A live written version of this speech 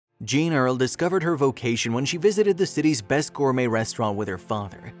Jean Earl discovered her vocation when she visited the city's best gourmet restaurant with her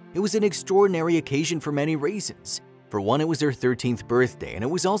father. It was an extraordinary occasion for many reasons. For one, it was her 13th birthday, and it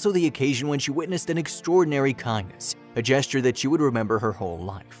was also the occasion when she witnessed an extraordinary kindness, a gesture that she would remember her whole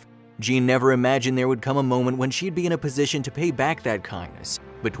life. Jean never imagined there would come a moment when she'd be in a position to pay back that kindness,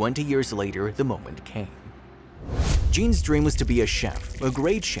 but 20 years later, the moment came. Jean's dream was to be a chef, a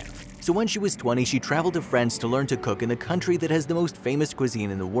great chef. So when she was 20, she traveled to France to learn to cook in the country that has the most famous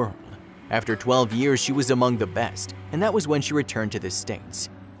cuisine in the world. After 12 years, she was among the best, and that was when she returned to the States.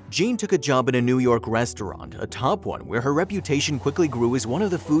 Jean took a job in a New York restaurant, a top one, where her reputation quickly grew as one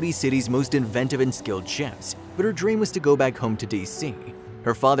of the foodie city's most inventive and skilled chefs, but her dream was to go back home to DC.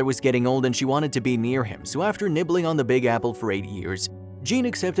 Her father was getting old and she wanted to be near him, so after nibbling on the Big Apple for 8 years, Jean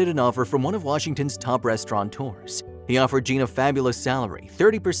accepted an offer from one of Washington's top restaurateurs. He offered Jean a fabulous salary,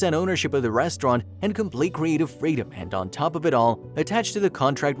 30% ownership of the restaurant, and complete creative freedom, and on top of it all, attached to the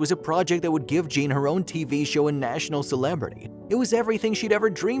contract was a project that would give Jean her own TV show and national celebrity. It was everything she'd ever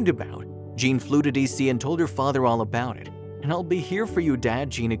dreamed about. Jean flew to DC and told her father all about it. "And I'll be here for you, Dad,"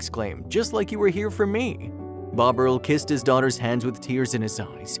 Jean exclaimed, "just like you were here for me." Bob Earl kissed his daughter's hands with tears in his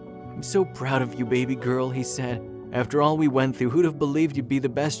eyes. "I'm so proud of you, baby girl," he said. "After all we went through, who'd have believed you'd be the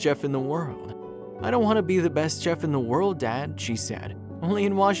best chef in the world?" "I don't want to be the best chef in the world, Dad," she said. "Only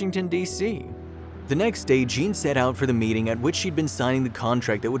in Washington, D.C." The next day, Jean set out for the meeting at which she'd been signing the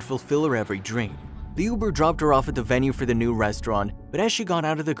contract that would fulfill her every dream. The Uber dropped her off at the venue for the new restaurant, but as she got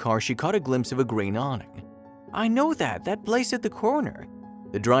out of the car, she caught a glimpse of a green awning. "I know that place at the corner."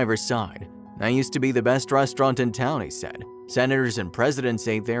 The driver sighed. "That used to be the best restaurant in town," he said. "Senators and presidents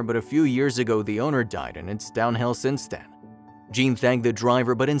ate there, but a few years ago the owner died and it's downhill since then." Jean thanked the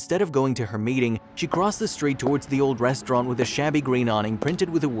driver, but instead of going to her meeting, she crossed the street towards the old restaurant with a shabby green awning printed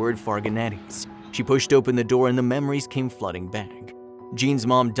with the word Farganetti's. She pushed open the door and the memories came flooding back. Jean's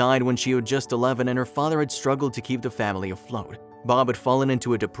mom died when she was just 11 and her father had struggled to keep the family afloat. Bob had fallen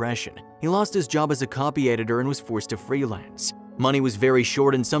into a depression. He lost his job as a copy editor and was forced to freelance. Money was very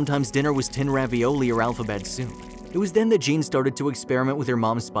short and sometimes dinner was tin ravioli or alphabet soup. It was then that Jean started to experiment with her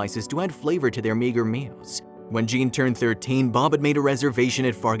mom's spices to add flavor to their meager meals. When Jean turned 13, Bob had made a reservation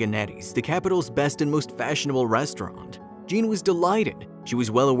at Farganetti's, the capital's best and most fashionable restaurant. Jean was delighted. She was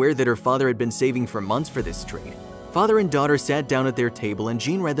well aware that her father had been saving for months for this treat. Father and daughter sat down at their table and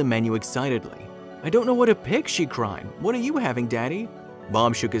Jean read the menu excitedly. "I don't know what to pick," she cried. "What are you having, Daddy?"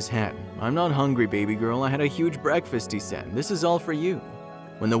 Bob shook his head. "I'm not hungry, baby girl. I had a huge breakfast," he said. "This is all for you."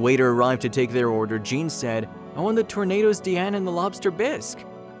 When the waiter arrived to take their order, Jean said, "I want the Tornadoes Diane and the lobster bisque."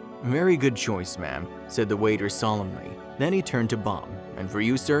 "Very good choice, ma'am," said the waiter solemnly. Then he turned to Bob. "And for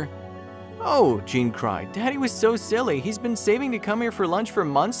you, sir?" "Oh," Jean cried, "Daddy was so silly. He's been saving to come here for lunch for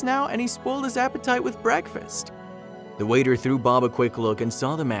months now, and he spoiled his appetite with breakfast." The waiter threw Bob a quick look and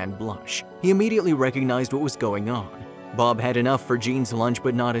saw the man blush. He immediately recognized what was going on. Bob had enough for Jean's lunch,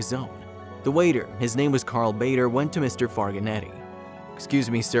 but not his own. The waiter, his name was Carl Bader, went to Mr. Farganetti. "Excuse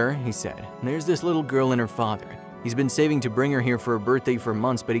me, sir," he said. "There's this little girl and her father. He's been saving to bring her here for her birthday for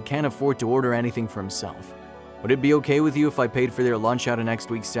months, but he can't afford to order anything for himself. Would it be okay with you if I paid for their lunch out of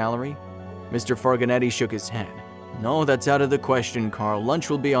next week's salary?" Mr. Farganetti shook his head. "No, that's out of the question, Carl. Lunch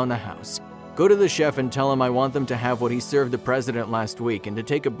will be on the house. Go to the chef and tell him I want them to have what he served the president last week and to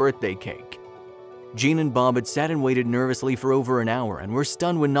take a birthday cake." Jean and Bob had sat and waited nervously for over an hour and were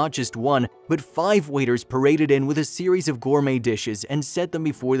stunned when not just one, but 5 waiters paraded in with a series of gourmet dishes and set them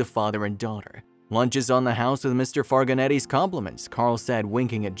before the father and daughter. "Lunch is on the house with Mr. Farganetti's compliments," Carl said,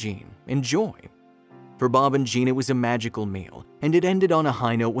 winking at Jean. "Enjoy." For Bob and Jean, it was a magical meal, and it ended on a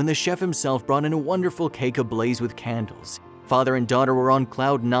high note when the chef himself brought in a wonderful cake ablaze with candles. Father and daughter were on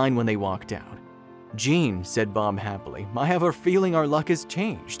cloud 9 when they walked out. "Jean," said Bob happily, "I have a feeling our luck has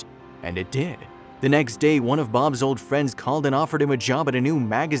changed." And it did. The next day, one of Bob's old friends called and offered him a job at a new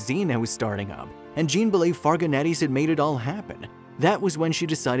magazine that was starting up, and Jean believed Farganetti's had made it all happen. That was when she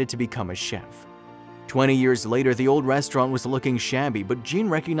decided to become a chef. 20 years later, the old restaurant was looking shabby, but Jean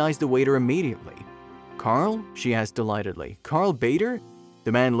recognized the waiter immediately. "Carl?" she asked delightedly. "Carl Bader?"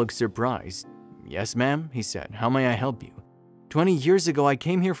 The man looked surprised. "Yes, ma'am," he said. "How may I help you?" 20 years ago, I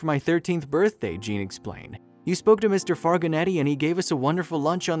came here for my 13th birthday, Jean explained. "You spoke to Mr. Farganetti and he gave us a wonderful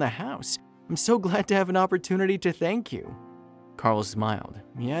lunch on the house. I'm so glad to have an opportunity to thank you." Carl smiled.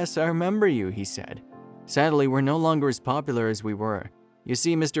 "Yes, I remember you," he said. "Sadly, we're no longer as popular as we were. You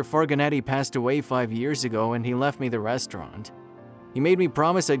see, Mr. Farganetti passed away 5 years ago and he left me the restaurant. He made me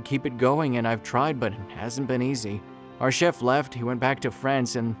promise I'd keep it going and I've tried, but it hasn't been easy. Our chef left, he went back to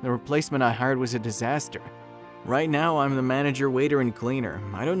France, and the replacement I hired was a disaster. Right now, I'm the manager, waiter, and cleaner.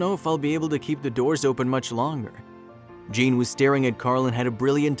 I don't know if I'll be able to keep the doors open much longer." Jean was staring at Carl and had a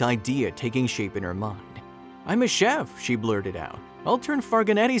brilliant idea taking shape in her mind. "I'm a chef," she blurted out. "I'll turn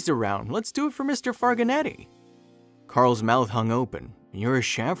Farganetti's around. Let's do it for Mr. Farganetti." Carl's mouth hung open. "You're a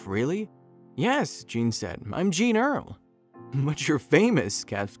chef, really?" "Yes," Jean said. "I'm Jean Earl." "But you're famous,"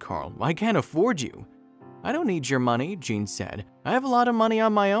 gasped Carl. "I can't afford you." "I don't need your money," Jean said. "I have a lot of money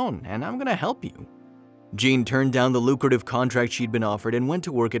on my own, and I'm gonna help you." Jean turned down the lucrative contract she'd been offered and went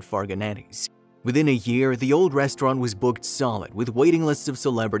to work at Farganetti's. Within a year, the old restaurant was booked solid with waiting lists of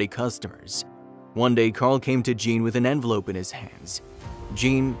celebrity customers. One day, Carl came to Jean with an envelope in his hands.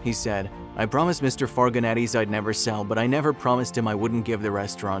 "Jean," he said, "I promised Mr. Farganetti's I'd never sell, but I never promised him I wouldn't give the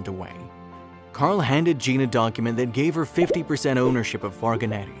restaurant away." Carl handed Jean a document that gave her 50% ownership of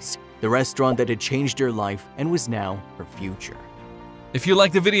Farganetti's, the restaurant that had changed her life and was now her future. If you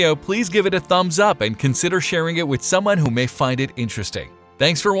liked the video, please give it a thumbs up and consider sharing it with someone who may find it interesting.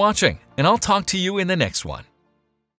 Thanks for watching, and I'll talk to you in the next one.